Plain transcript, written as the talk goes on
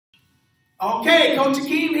Okay, Coach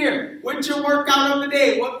Akeem here with your workout of the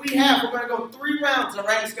day. What we have, we're going to go 3 rounds, all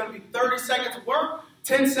right? It's going to be 30 seconds of work,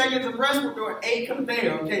 10 seconds of rest. We're doing a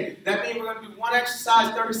conveyor, okay? That means we're going to do one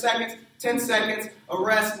exercise, 30 seconds, 10 seconds, a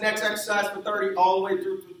rest, next exercise for 30, all the way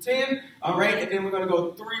through 10, all right? And then we're going to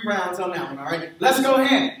go 3 rounds on that one, all right? Let's go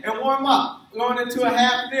ahead and warm up. We're going into a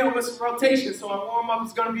half meal with some rotation, so our warm-up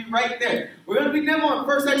is going to be right there. We're going to be demoing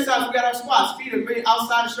first exercise. We got our squats, feet are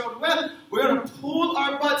outside the shoulder width. We're going to pull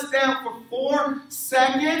our butts down for 4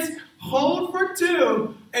 seconds, hold for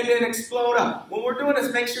 2, and then explode up. When we're doing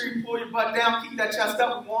this, make sure you pull your butt down, keep that chest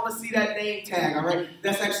up. We want to see that name tag, all right?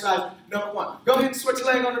 That's exercise number 1. Go ahead and switch your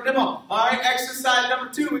leg on the demo. All right, exercise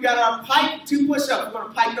number 2, we got our pike, 2 push-ups. We're going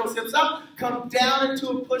to pike those hips up, come down into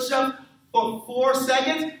a push-up for 4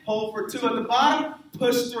 seconds, hold for 2 at the bottom,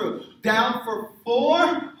 push through. Down for 4,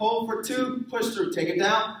 hold for 2, push through. Take it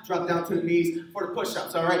down, drop down to the knees for the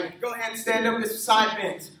push-ups, all right? Go ahead and stand up, it's side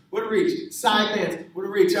bends with a reach, side bends with a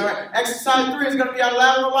reach, all right? Exercise 3 is going to be our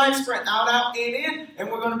lateral line sprint, out, out, in, and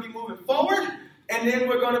we're going to be moving forward, and then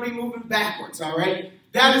we're going to be moving backwards, all right?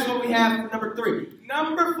 That is what we have for number 3.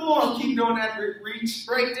 Number 4, keep doing that reach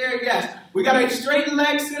right there, yes. We got a straight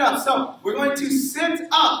leg sit up, so we're going to sit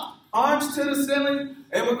up, arms to the ceiling,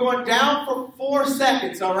 and we're going down for 4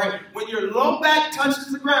 seconds, all right? When your low back touches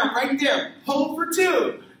the ground, right there, hold for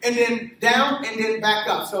 2, and then down, and then back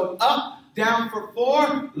up. So up, down for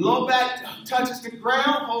 4, low back touches the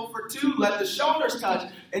ground, hold for 2, let the shoulders touch,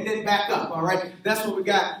 and then back up, all right? That's what we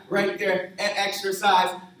got right there at exercise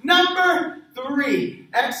number 3.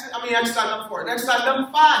 Exercise number 4. Exercise number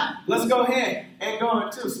 5, let's go ahead and go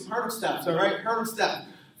into some hurdle steps, all right? Hurdle steps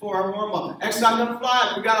for our warm-up. Exercise number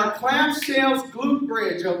 5, we got our clamshells glute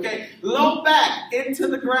bridge, okay? Low back into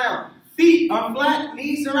the ground. Feet are flat,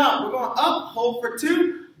 knees are out. We're going up, hold for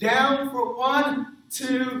 2, down for 1,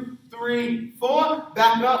 2, 3, 4.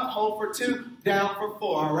 Back up, hold for 2, down for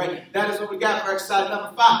 4, all right? That is what we got for exercise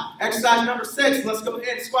number 5. Exercise number 6, let's go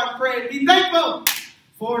ahead and squat and pray and be thankful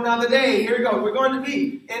for another day. Here we go. We're going to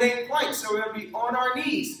be in a plank, so we're going to be on our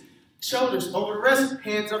knees. Shoulders over the wrist,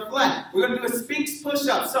 hands are flat. We're going to do a Sphinx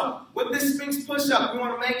push-up. So with this Sphinx push-up, we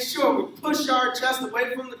want to make sure we push our chest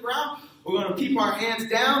away from the ground. We're going to keep our hands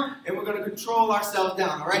down, and we're going to control ourselves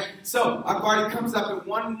down, all right? So our body comes up in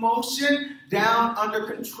one motion, down, under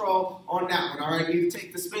control on that one, all right? You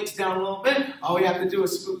take the Sphinx down a little bit. All we have to do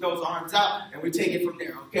is scoop those arms out, and we take it from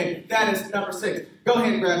there, okay? That is number 6. Go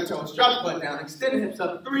ahead and grab the toes. Drop the butt down. Extend the hips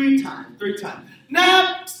up 3 times. 3 times.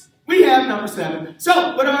 Now, we have number 7.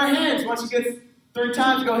 So, with our hands, once you get 3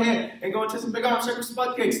 times, go ahead and go into some big arm circles,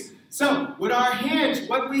 butt kicks. So, with our hands,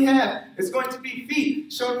 what we have is going to be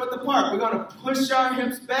feet shoulder width apart. We're going to push our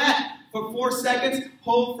hips back for 4 seconds,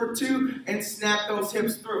 hold for 2, and snap those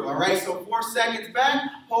hips through. All right, so 4 seconds back,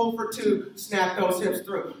 hold for 2, snap those hips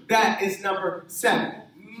through. That is number 7.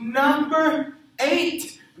 Number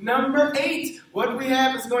 8. Number 8, what we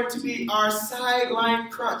have is going to be our sideline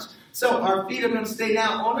crunch. So our feet are going to stay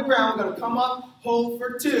down on the ground. We're going to come up, hold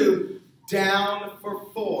for 2, down for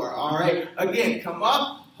 4. All right. Again, come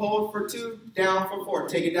up, hold for 2, down for 4.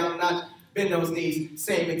 Take it down a notch, bend those knees.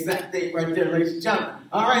 Same exact thing right there, ladies and gentlemen.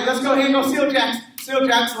 All right, let's go ahead and go seal jacks. Seal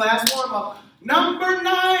jacks, last warm up. Number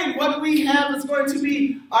 9, what we have is going to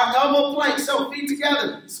be our elbow plank. So feet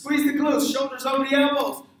together, squeeze the glutes, shoulders over the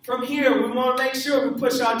elbows. From here, we want to make sure we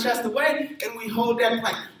push our chest away and we hold that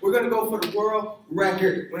plank. We're going to go for the world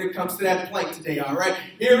record when it comes to that plank today, all right?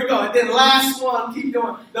 Here we go. And then last one, keep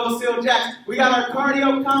doing those seal jacks. We got our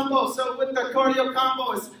cardio combo. So with the cardio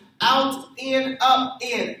combo, it's out, in, up,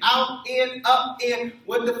 in. Out, in, up, in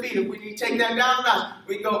with the feet. If we need to take that down a notch,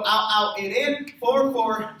 we go out, out, in, forward,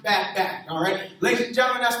 forward, back, back, all right? Ladies and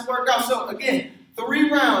gentlemen, that's the workout. So again, 3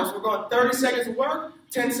 rounds. We're going 30 seconds of work,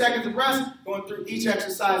 10 seconds of rest, going through each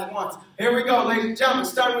exercise once. Here we go, ladies and gentlemen.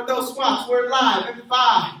 Starting with those squats. We're live in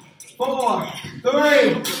 5, 4, 3,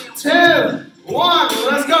 2, 1.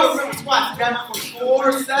 Let's go. Remember, squats down for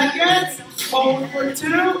 4 seconds. Hold for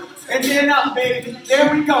 2, and then up, baby.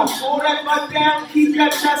 There we go. Pull that butt down. Keep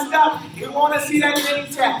that chest up. We want to see that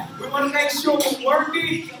name tag. We want to make sure we're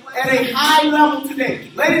working at a high level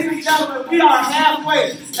today. Ladies and gentlemen, we are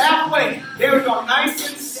halfway. Halfway. There we go. Nice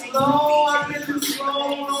and slow. I'm into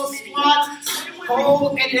slow, those squats.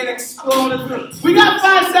 Hold and then explode it through. We got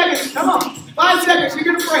 5 seconds. Come on. 5 seconds. You're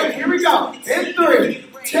going to break. Here we go. In 3,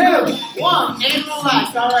 2, 1. And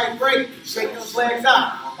relax. All right, break. Shake those legs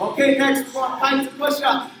out. Okay, next we're going to pike to push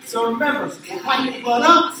up. So remember, we're piking the butt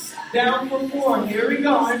up, down for 4. Here we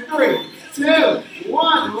go. In 3, 2,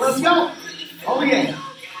 1. Let's go. Oh, yeah.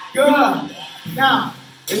 Good. Now,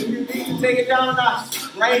 if you need to take it down a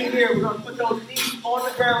notch, right here, we're going to put those knees feet on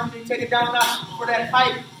the ground. You take it down now for that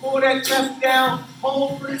height. Pull that chest down.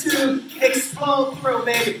 Hold for 2. Explode through,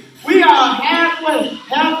 baby. We are halfway.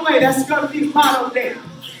 Halfway. That's going to be the motto there.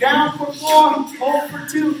 Down for 4. Hold for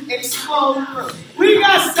 2. Explode through. We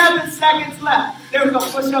got 7 seconds left. There we go.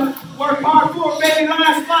 Push up. Work hard for it, baby.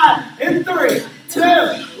 Last 5. In 3, 2,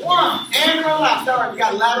 1. And relax. All right. We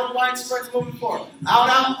got lateral line sprints moving forward. Out,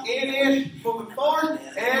 out. In. Moving forward.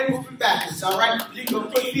 And moving backwards. All right. You can go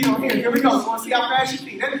put feet on here. Here we go. We want to see how fast your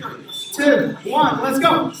feet. In 3, 2, 1. Let's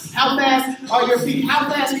go. How fast are your feet? How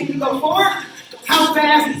fast can you go forward? How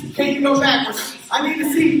fast can you go backwards? I need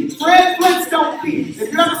to see Fred Flintstone feet.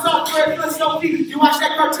 If you ever saw Fred Flintstone feet, you watch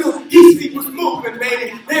that cartoon, his feet was moving,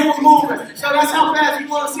 baby. They were moving. So that's how fast we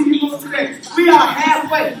want to see you move today. We are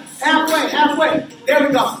halfway, halfway, halfway. There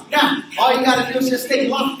we go. Now, all you got to do is just stay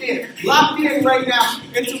locked in right now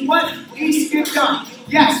into what needs to get done.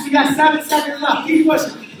 Yes, we got 7 seconds left. Keep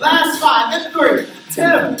pushing. Last 5, and 3,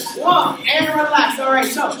 2, 1, and relax. All right,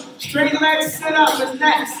 so straight legs, sit up is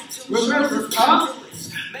next. Remember, up,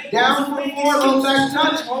 down for 4, low back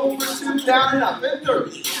touch, hold for 2, down and up. In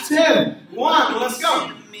 3, 2, 1, let's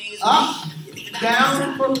go. Up,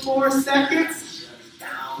 down for 4 seconds.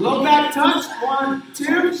 Low back touch, 1,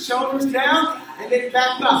 2, shoulders down, and then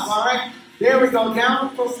back up, all right? There we go,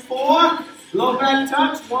 down for 4, low back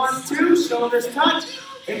touch, 1, 2, shoulders touch,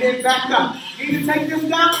 and then back up. You need to take this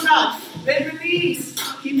down a notch. Bend the knees,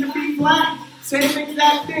 keep your feet flat. Same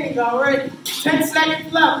exact thing, all right? 10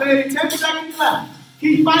 seconds left, baby. 10 seconds left.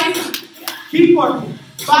 Keep fighting. Keep working.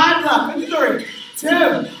 5 left. In 3, 2,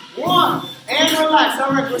 1. And relax.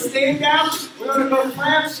 All right, we're staying down. We're going to go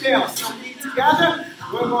clamshell. So feet together.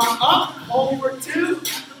 We're going up. Hold for 2.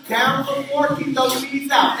 Down for 4. Keep those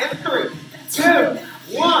knees out. In 3, 2,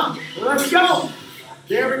 1. Let's go.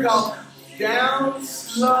 There we go. Down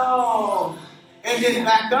slow. And then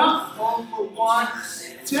back up. Hold for 1,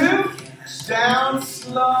 2. Down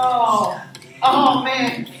slow. Oh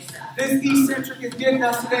man, this eccentric is getting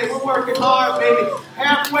us today. We're working hard, baby.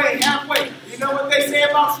 Halfway, halfway. You know what they say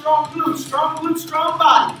about strong glutes? Strong glutes, strong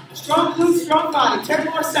body. Strong glutes, strong body. 10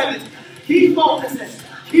 more seconds. Keep focusing.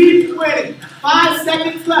 Keep quitting. 5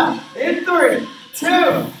 seconds left. In 3, 2,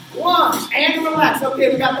 1. And relax.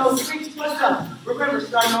 Okay, we got those feet pushed up. Remember,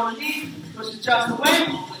 starting on the knees. Push the chest away.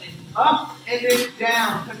 Up and then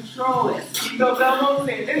down. Control it. Keep those elbows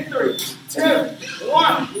in 3, 2,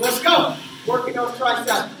 1. Let's go. Working those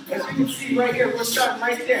triceps. As you can see right here, we're starting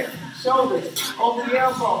right there. Shoulders over the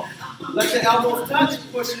elbow. Let the elbows touch.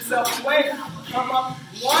 Push yourself away. Come up.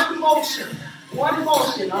 One motion. One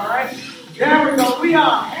motion. All right. There we go. We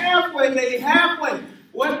are halfway, baby. Halfway.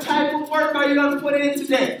 What type of work are you going to put in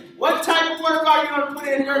today? What type of work are you going to put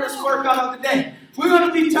in during this workout of the day? We're going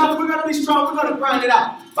to be tough. We're going to be strong. We're going to grind it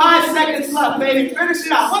out. 5 seconds left, baby. Finish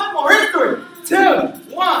it out. One more. In 3,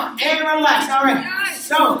 2, 1. And relax. All right.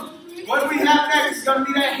 So, what we have next is going to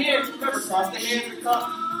be that hands. Remember, cross the hands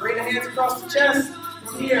across. Bring the hands across the chest.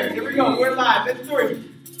 From here. Here we go. We're live. In 3,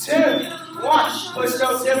 2, 1. Push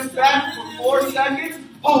those hips back for 4 seconds.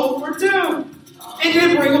 Hold for 2. And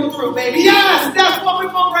then bring them through, baby. Yes, that's what we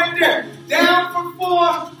want right there. Down for 4,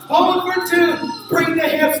 hold for 2, bring the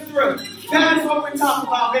hips through. That's what we're talking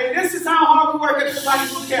about, baby. This is how hard we work at the Body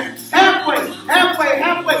Bootcamp. Halfway, halfway,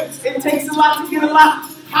 halfway. It takes a lot to get a lot.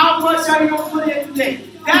 How much are you going to put in today?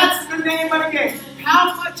 That's the name of the game.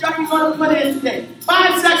 How much are you going to put in today?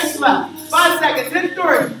 5 seconds left. 5 seconds. In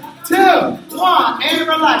 3, 2, 1. And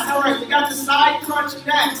relax. All right, we got the side crunch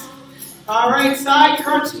next. All right, side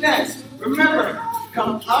crunch next. Remember,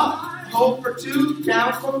 come up, hold for 2,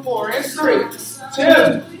 down for 4. In 3, 2,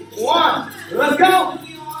 1. Let's go.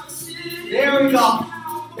 There we go.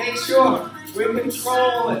 Make sure we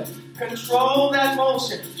control it. Control that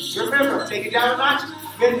motion. Remember, take it down a notch.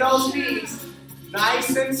 Bend those knees.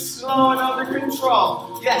 Nice and slow and under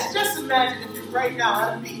control. Yes, just imagine if you're right now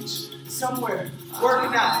at a beach, somewhere,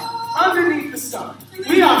 working out, underneath the sun.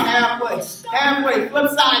 We are halfway. Halfway.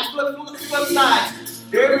 Flip sides, flip sides.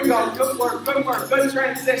 There we go. Good work, good work. Good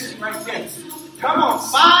transition right there. Come on.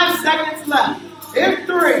 5 seconds left. In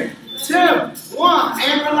 3, 2, 1.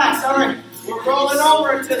 And relax. All right. We're rolling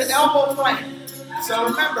over to the elbow plank. So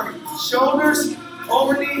remember, shoulders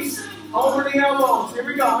over knees, over the elbows. Here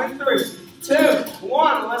we go. In 3, 2,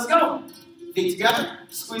 1. Let's go. Feet together.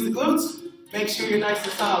 Squeeze the glutes. Make sure you're nice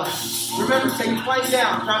and solid. Remember, take your plank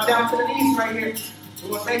down. Drop down to the knees right here.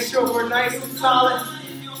 We want to make sure we're nice and solid.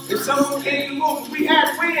 If someone can't even move, we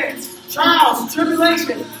had winds, trials,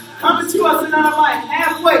 tribulations coming to us in our life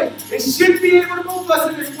halfway. They should be able to move us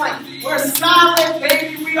in this plank. We're solid,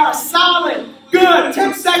 baby. We are solid. Good.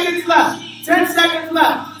 10 seconds left. 10 seconds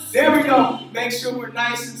left. There we go. Make sure we're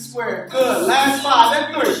nice and square. Good. Last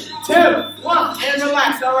 5 and 3, 2, 1, and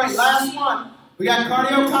relax. All right, last one. We got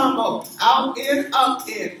cardio combo. Out, in, up,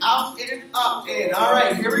 in. Out, in, up, in. All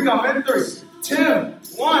right, here we go. In 3, 2,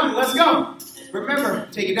 1. Let's go. Remember,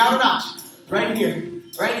 take it down a notch. Right here.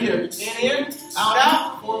 Right here. In,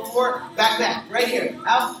 out, forward, back. Right here.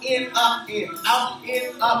 Out, in, up, in. Out,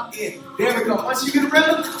 in, up, in. There we go. Once you get a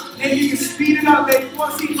rhythm, then you can speed it up, baby. You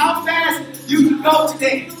want to see how fast you can go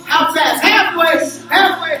today. How fast?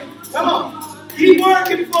 Halfway. Come on. Keep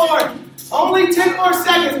working forward. Only 10 more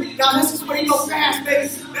seconds. Now this is where you go fast, baby.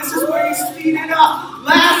 This is where you speed it up.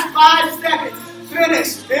 Last 5 seconds.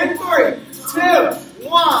 Finish. In 3, 2,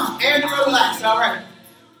 1. And relax. All right.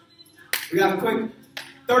 We got a quick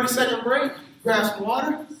 30-second break. Grab some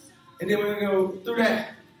water. And then we're going to go through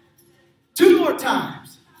that 2 more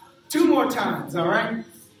times. 2 more times. All right.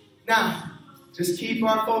 Now, just keep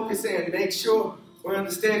our focus in. Make sure we're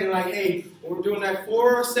understanding like, hey, when we're doing that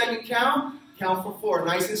 4-second count, count for 4,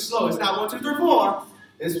 nice and slow. It's not 1, 2, 3, 4.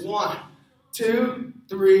 It's 1, 2,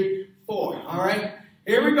 3, 4. All right,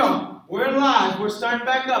 here we go. We're live. We're starting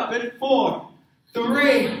back up in 4,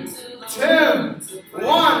 3, 2,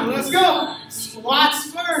 1. Let's go.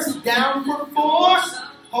 Squats first. Down for 4.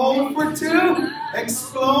 Hold for 2.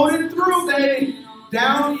 Exploding through, baby.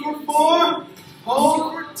 Down for 4.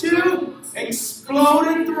 Hold for 2.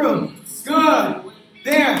 Exploding through. Good.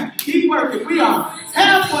 There. Keep working. We are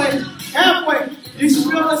halfway. You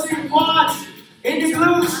should feel this in your quads, in your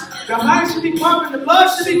glutes. The heart should be pumping. The blood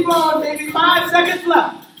should be flowing, baby. 5 seconds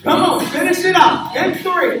left. Come on. Finish it out. In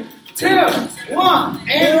 3, 2, 1.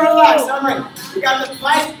 And relax. All right. We got the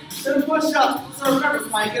plank to the push-up. So remember,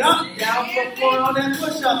 plank it up. Down for 4 on that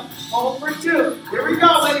push-up. Hold for 2. Here we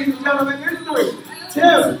go, ladies and gentlemen. In 3, 2,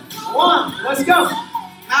 1. Let's go.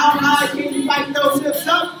 How high can you bite those hips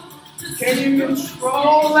up? Can you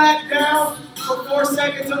control that down for 4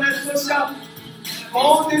 seconds on that push-up?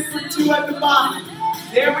 Hold it for 2 at the bottom.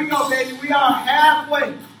 There we go, baby. We are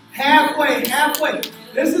halfway.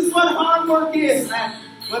 This is what hard work is, man.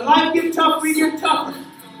 When life gets tough, we get tougher.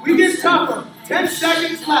 10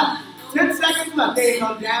 seconds left. There you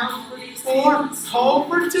go. Down for 4. Hold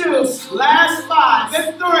for 2. Last 5.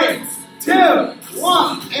 And 3, 2,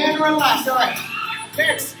 1. And relax. All right.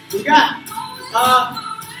 Next, we got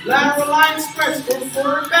lateral line stretch. Go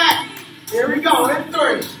forward and back. Here we go. In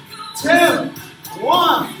 3, 2,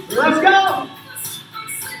 1. Let's go.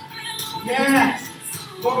 Yes.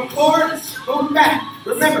 Going forward, going back.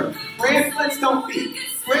 Remember, sprint flints don't feed.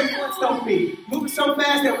 Moving so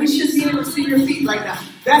fast that we should be able to see your feet right now.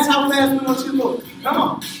 That's how fast we want you to move. Come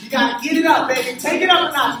on. You got to get it up, baby. Take it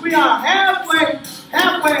up a notch. We are halfway.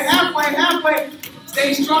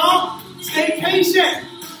 Stay strong. Stay patient.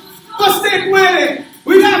 But stick with it.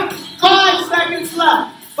 We got 5 seconds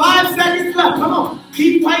left. Come on.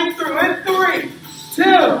 Keep fighting through. In 3, 2,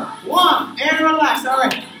 1. And relax. All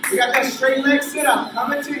right. We got that straight leg sit up.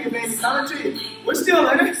 Coming to you, baby. We're still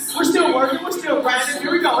in it. We're still working. We're still grinding.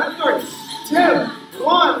 Here we go. In 3, 2,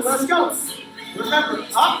 1. Let's go. Remember,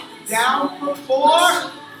 up, down for 4.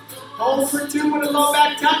 Hold for 2 with a low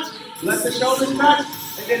back touch. Let the shoulders touch.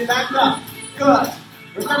 And then back up. Good.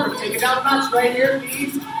 Remember, take it down a notch right here.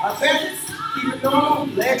 Knees are bent. Keep it normal.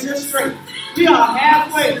 Legs are straight. We are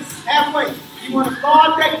halfway. You want to blow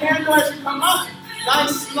out that candle as you come up.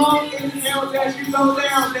 Nice slow inhales as you go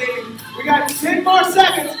down, baby. We got 10 more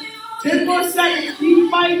seconds.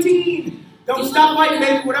 Keep fighting. Don't stop fighting,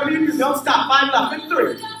 baby. Whatever you do, don't stop. 5 left. In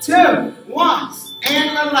 3, 2, 1. And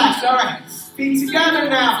relax. All right. Feet together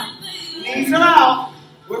now. Knees are out.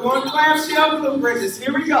 We're going clamshell glute bridges.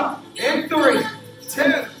 Here we go. In 3,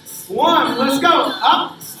 2, 1. Let's go.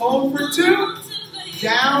 Up. Hold for 2.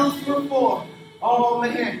 Down for 4. Oh,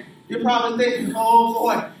 man. You're probably thinking, oh,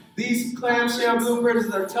 boy. These clamshell glute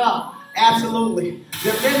bridges are tough. Absolutely.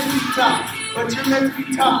 They're meant to be tough, but you're meant to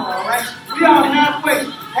be tougher, all right? We are halfway.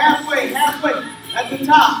 At the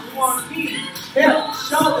top, we want knee, hip,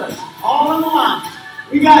 shoulders, all in line.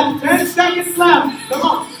 We got 10 seconds left. Come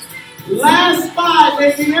on. Last 5,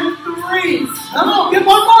 baby. In 3. Come on, get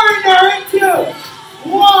one more in there. In 2,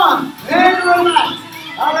 1. And relax.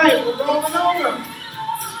 All right, we're rolling over.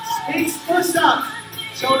 Sphinx push-ups.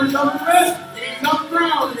 Shoulders on the wrist. Knees on the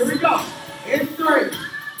ground. Here we go. In 3,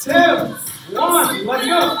 2, 1. Let's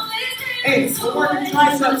go. Hey, we're working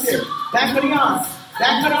triceps here. Back of the arm.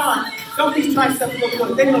 Don't these triceps look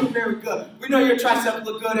good? They look very good. We know your triceps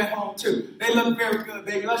look good at home too. They look very good,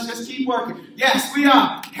 baby. Let's just keep working. Yes, we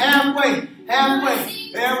are. Halfway.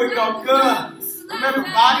 There we go. Good. Remember,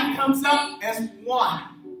 body comes up as 1.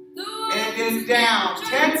 And then down.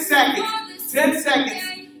 10 seconds.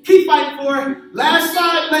 Keep fighting for it. Last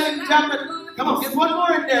 5, ladies and gentlemen. Come on, get one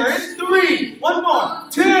more in there. In 3. One more.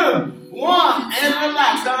 2, 1. And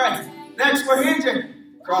relax. All right. Next, we're hinging.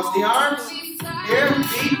 Cross the arms. Here,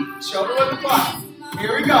 feet, shoulder width apart.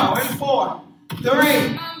 Here we go. In 4, 3,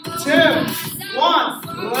 2,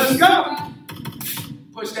 1. Let's go.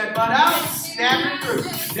 Push that butt out. Snap it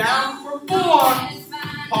through. Down for 4.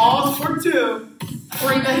 Pause for 2.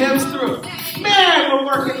 Bring the hips through. Man, we're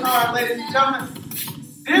working hard, ladies and gentlemen.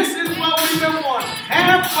 This is what we've been wanting.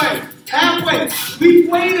 Halfway. Halfway. We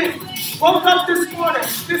waited. Woke up this morning,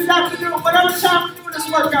 this afternoon, whatever time we're doing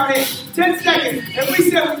this workout in. 10 seconds. And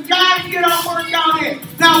we said we got to get our workout in.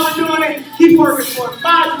 Now we're doing it. Keep working for it.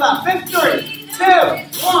 5 left. In 3, 2,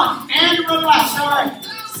 1. And relax. All right.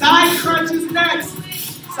 Side crunches next.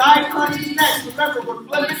 Side crunches next. Remember, we're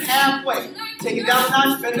flipping halfway. Take it down a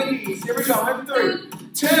notch, bend the knees. Here we go. In 3,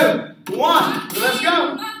 2, 1. Let's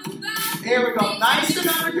go. Here we go. Nice and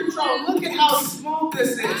under control. Look at how smooth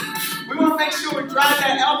this is. We want to make sure we drive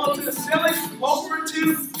that elbow to the ceiling. Hold for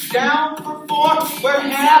 2. Down for 4. We're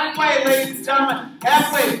halfway, ladies and gentlemen.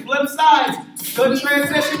 Halfway. Flip sides. Good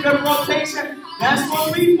transition. Good rotation. That's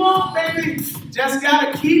what we want, baby. Just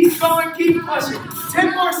got to keep going. Keep pushing.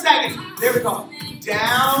 10 more seconds. There we go.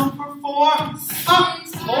 Down for 4. Up.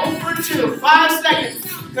 Hold for 2. 5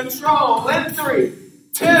 seconds. Control. In 3,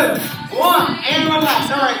 2, 1. And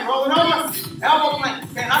relax. All right. Roll it over. Elbow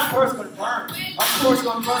plank. Man, our core's going to burn. Our core's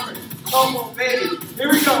going to burn. Come on, baby. Here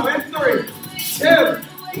we go. In 3,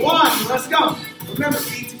 2, 1. Let's go. Remember,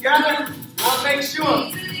 feet together. You want to make sure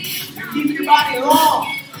you keep your body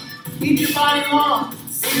long. Keep your body long.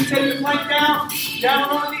 Need to take the plank down. Down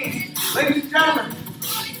on the knees. Ladies and gentlemen,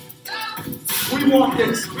 we want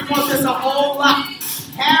this. We want this a whole lot.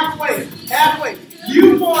 Halfway. Halfway.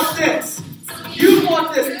 You want this. You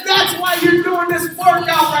want this. That's why you're doing this workout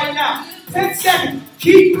right now. 10 seconds.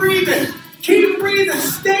 Keep breathing. Keep breathing.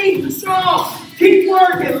 Stay strong. Keep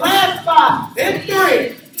working. Last 5. In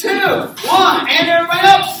 3, 2, 1. And everybody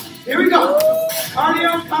up. Here we go.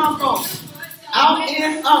 Cardio combo. Out,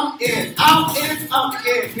 in, up, in. Out, in, up,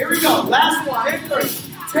 in. Here we go. Last one. In 3,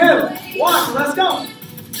 2, 1. Let's go.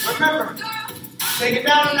 Remember, take it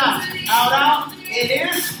down a notch. Out, out. In,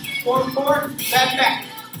 forward, forward. Back, back.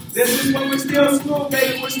 This is when we're still smooth,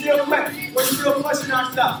 baby. We're still quick. We're still pushing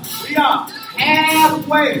our stuff. We are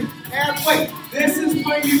halfway. Halfway. This is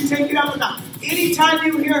when you take it up a notch. Anytime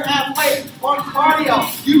you hear halfway on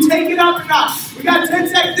cardio, you take it up a notch. We got 10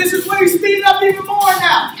 seconds. This is when you speed it up even more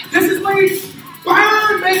now. This is when you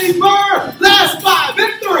burn, baby, burn. Last 5.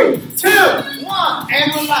 In 3, 2, 1.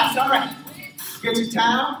 And relax. All right. Get your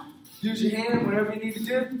towel. Use your hand, whatever you need to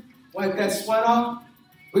do. Wipe that sweat off.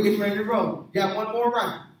 We're getting ready to roll. Got one more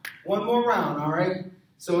round. One more round, all right?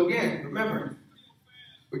 So again, remember,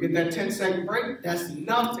 we get that 10-second break. That's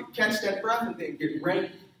enough to catch that breath and then get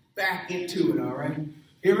right back into it, all right?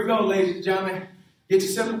 Here we go, ladies and gentlemen. Get you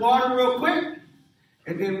some water real quick,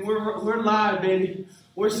 and then we're live, baby.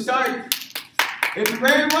 We're starting. If you're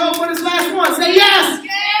ready to roll for this last one, say yes!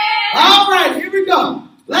 Yes! All right, here we go.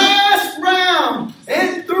 Last round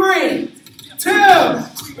in 3, 2,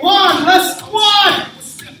 1. Let's squat.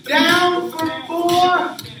 Down for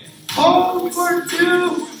 4. Hold for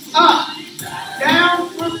 2, up. Down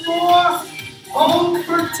for 4, hold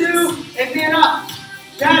for 2, and then up.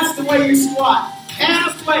 That's the way you squat.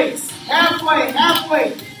 Halfway, halfway,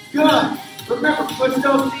 halfway. Good. Remember, push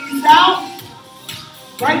those knees out.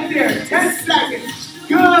 Right there, 10 seconds.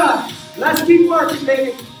 Good. Let's keep working,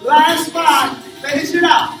 baby. Last 5. Finish it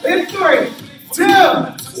out. In 3, 2,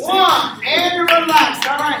 1, and relax.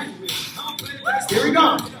 All right. Here we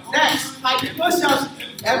go. Next, like your push-ups.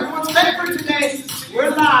 Everyone's favorite today.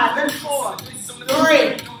 We're live in 4,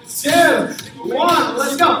 3, 2, 1.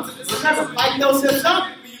 Let's go. Remember, fight those hips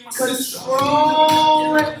up.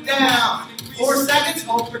 Control it down. 4 seconds.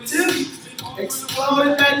 Hold for 2. Explode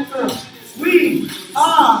it back through. We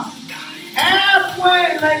are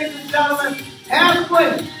halfway, ladies and gentlemen.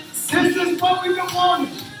 Halfway. This is what we've been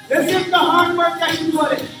wanting. This is the hard work that you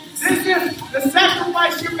put in. This is the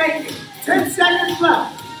sacrifice you're making. 10 seconds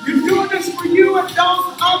left. You're doing this for you and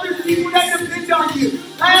those other people that depend on you.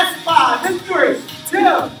 Last 5, in 3, 2,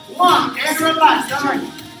 1, and relax. All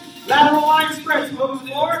right. Lateral line stretch. Moving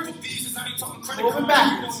forward. Moving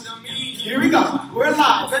backwards. Here we go. We're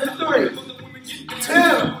live. In 3, 2,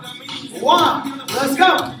 1. Let's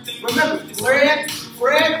go. Remember,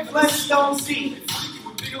 Fred Flintstone seat.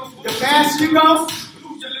 The faster you go,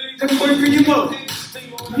 the quicker you move.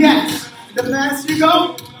 Yes. The faster you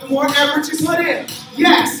go, the more effort you put in.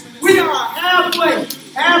 Yes, we are halfway.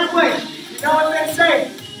 Halfway. You know what they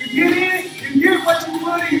say? You get in, you get what you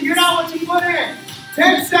put in. You get out what you put in.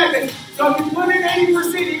 10 seconds. So if you put in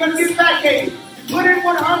 80%, speed, you're going to get back 80. You put in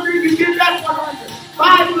 100, you get back 100.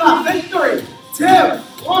 5 left. Then 3,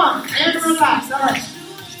 2, 1. And relax. All right.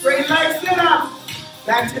 Straight leg sit up.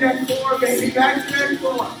 Back to that core, baby. Back to that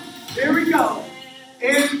core. Here we go.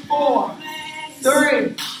 In 4,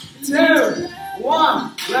 3, 2,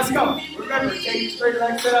 1. Let's go. Remember, take your straight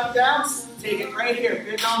leg sit up down. Take it right here.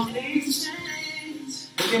 Bend those knees.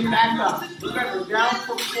 And then back up. Remember, down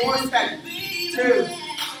for 4 seconds. 2,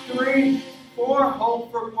 3, 4.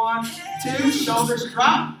 Hold for 1, 2. Shoulders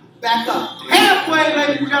drop. Back up. Halfway,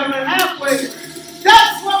 ladies and gentlemen. Halfway.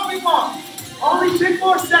 That's what we want. Only 10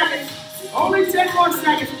 more seconds. Only 10 more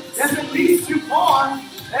seconds. That's at least 2 more.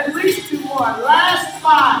 At least 2 more. Last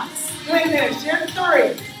 5. Finish in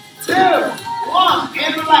 3, 2, 1.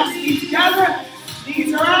 And relax. Knees together.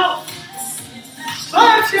 Knees are out.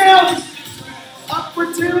 Lunge. Up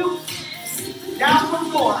for 2. Down for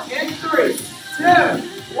 4. In 3, 2,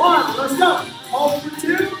 1. Let's go. Hold for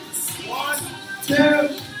 2. 1, 2,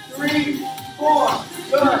 3, 4.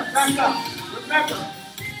 Good. Back up. Remember,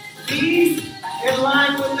 knees in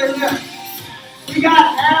line with the hips. We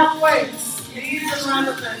got halfway. Knees in line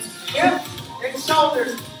with the hips and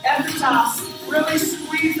shoulders at the top. Really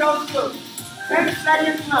squeeze those glutes. 10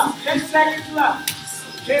 seconds left. 10 seconds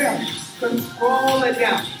left. There. Control it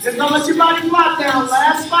down. Just don't let your body flop down.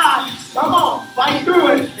 Last 5. Come on. Fight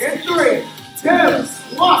through it. In 3, 2,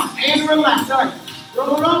 1. And relax. All right.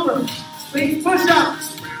 Roll it over. Split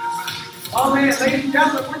push-ups. Oh man, ladies and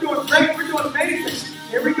gentlemen, we're doing great. We're doing amazing.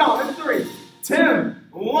 Here we go. In 3, 2,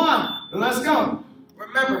 1. Let's go.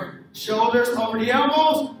 Remember, shoulders over the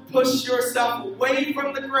elbows. Push yourself away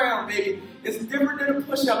from the ground, baby. It's different than a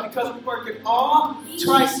push-up because we're working all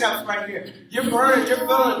triceps right here. You're burning, you're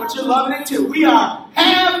feeling it, but you're loving it too. We are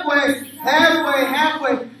halfway, halfway,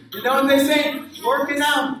 halfway. You know what they say? Working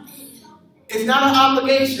out is not an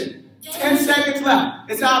obligation. 10 seconds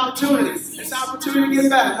left. It's an opportunity. It's an opportunity to get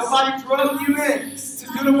better. Nobody drove you in to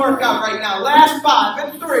do the workout right now. Last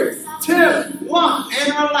 5, in 3, 2, 1, and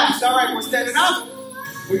relax. All right, we're standing up.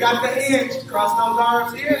 We got the hinge. Cross those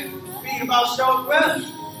arms here. Feet about shoulder width.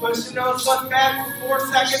 Pushing those butts back for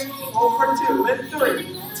 4 seconds. Hold for 2. In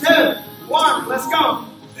 3, 2, 1. Let's go.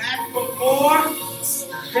 Back for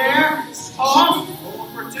 4. There. Pause. Hold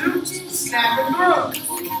for 2. Snap it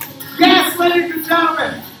through. Yes, ladies and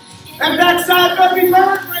gentlemen. That backside gonna be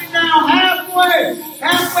burned right now. Halfway.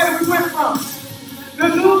 Halfway we went from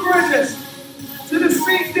the new bridges to the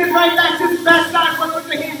spin dip right back to the backside one with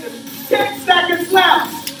the hinges. 10 seconds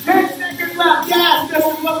left. 10 seconds left. Yes, this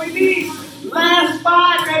is what we need. Last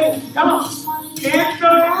 5, baby. Come on. In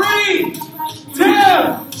 3, 2,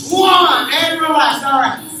 1. And relax. All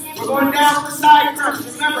right. We're going down for side crunch.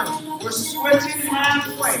 Remember, we're switching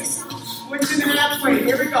halfway. Switching halfway.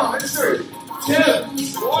 Here we go. In 3, 2,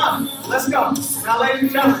 1. Let's go. Now, ladies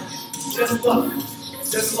and gentlemen, just look.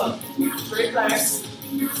 Just look. Straight legs.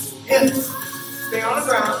 Hips. Stay on the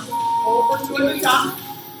ground. Hold for 2 at the top.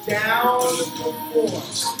 Down for 4.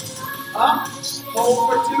 Up. Hold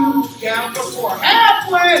for 2. Down for 4.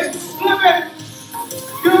 Halfway. Flip it.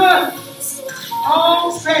 Good.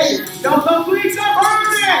 Oh, baby. Those legs are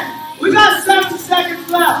burning. We got 7 seconds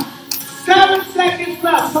left. 7 seconds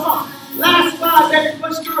left. Come on. Last 5, baby.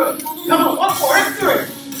 Push through it. Come on. 1 more. In 3,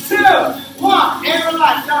 2, 1. And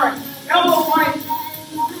relax. All right. Elbow point.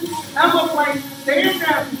 Elbow point. Stay in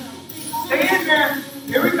there. Stay in there.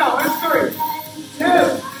 Here we go. In 3, 2,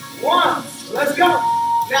 1. Let's go.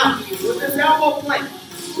 Now, with this elbow plank,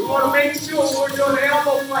 we want to make sure we're doing the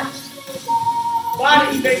elbow plank.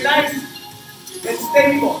 Body stay nice and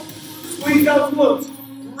stable. Squeeze those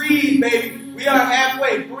glutes. Breathe, baby. We are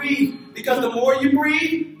halfway. Breathe. Because the more you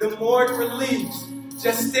breathe, the more it relieves.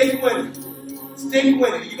 Just stick with it. Stick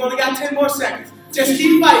with it. You only got 10 more seconds. Just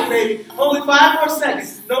keep fighting, baby. Only 5 more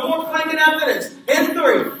seconds. No more planking after this. In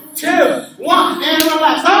 3, 2, 1. And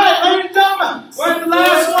relax. All right, ladies and gentlemen. We're in the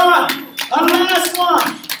last one. Our last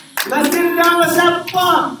one. Let's get it down. Let's have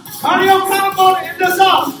fun. Cardio combo to end us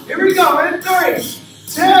off. Here we go. In 3,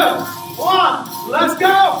 2, 1. Let's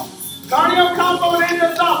go. Cardio combo to end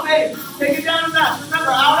us off, baby. Take it down a notch.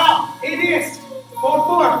 Remember, out. In.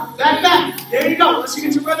 4. Back. There you go. Once you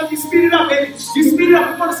get your rhythm, you speed it up, baby. You speed it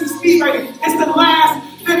up. We want to see speed right here. It's the last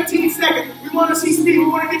 15 seconds. We want to see speed. We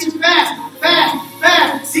want to get you fast.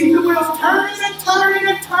 Keep the wheels turning,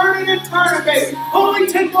 baby. Only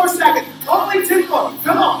 10 more seconds. Only 10 more.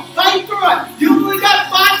 Come on. Fight through it. You only got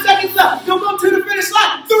 5 seconds left. Come on to the finish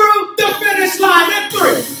line. Through the finish line. In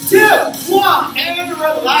 3, 2, 1. And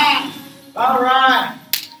relax. All right.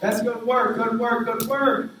 That's good work.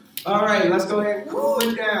 All right, let's go ahead and cool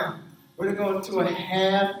it down. We're going to go into a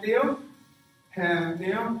half kneel.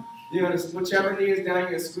 You're going to, whichever knee is down, you're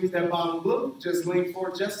going to squeeze that bottom glute. Just lean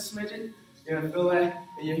forward just a smidgen. You're going to feel that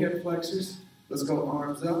in your hip flexors. Let's go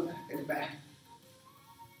arms up and back.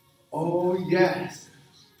 Oh, yes.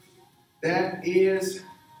 That is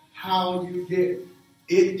how you get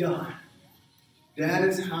it done. That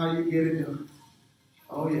is how you get it done.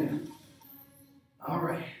 Oh, yeah. All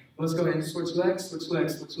right. Let's go ahead and switch legs, switch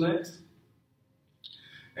legs, switch legs.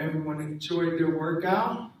 Everyone enjoyed their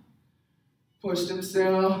workout. Push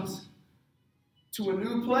themselves to a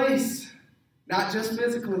new place. Not just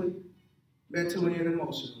physically, mentally and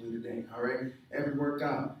emotionally today. All right? Every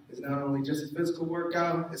workout is not only just a physical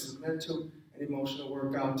workout, it's a mental and emotional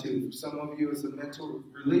workout too. For some of you, it's a mental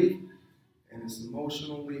relief and it's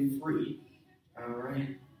emotionally free. All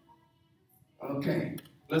right? Okay.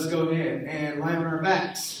 Let's go ahead and lie on our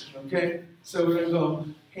backs, okay? So we're going to go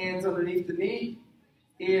hands underneath the knee,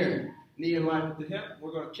 here, knee in line with the hip.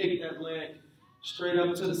 We're going to kick that leg straight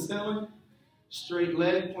up to the ceiling, straight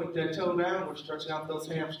leg, point that toe down. We're stretching out those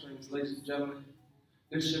hamstrings, ladies and gentlemen.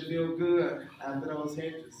 This should feel good after those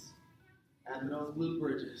hinges, after those glute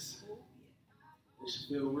bridges. This should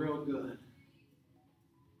feel real good.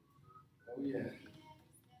 Oh, yeah.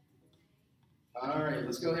 All right,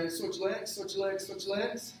 let's go ahead and switch legs, switch legs, switch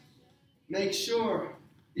legs. Make sure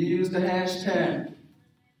you use the hashtag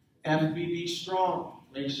FBB Strong.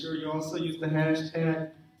 Make sure you also use the hashtag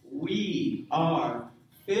We Are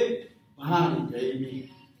Fit Body,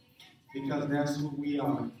 baby, because that's who we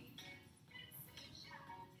are.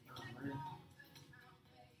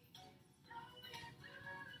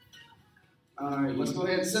 All right, let's go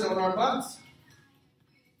ahead and sit on our butts.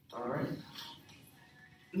 All right.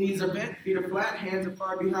 Knees are bent, feet are flat, hands are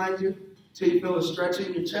far behind you till you feel a stretch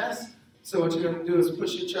in your chest. So what you're going to do is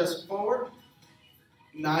push your chest forward.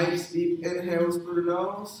 Nice deep inhales through the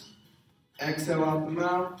nose. Exhale out the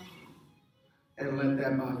mouth. And let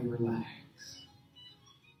that body relax.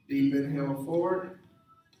 Deep inhale forward.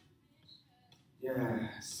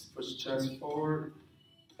 Yes. Push your chest forward.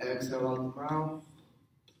 Exhale out the mouth.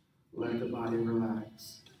 Let the body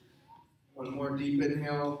relax. One more deep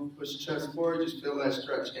inhale, push the chest forward, just feel that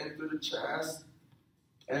stretch in through the chest.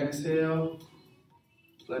 Exhale,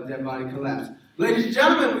 let that body collapse. Ladies and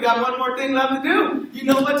gentlemen, we got one more thing left to do. You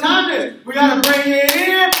know what time it is. We got to bring it in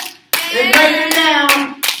and bring it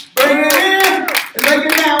down. Bring it in and bring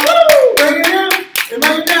it down. Woo! Bring it in and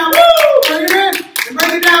bring it down. Woo! Bring it in and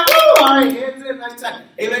bring it down. Woo! All right, hands in, nice time.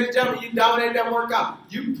 Hey, ladies and gentlemen, you dominate that workout.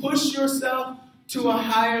 You push yourself to a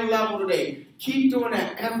higher level today. Keep doing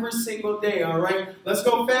that every single day, all right? Let's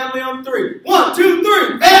go family on 3. 1, 2,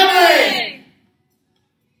 3, family!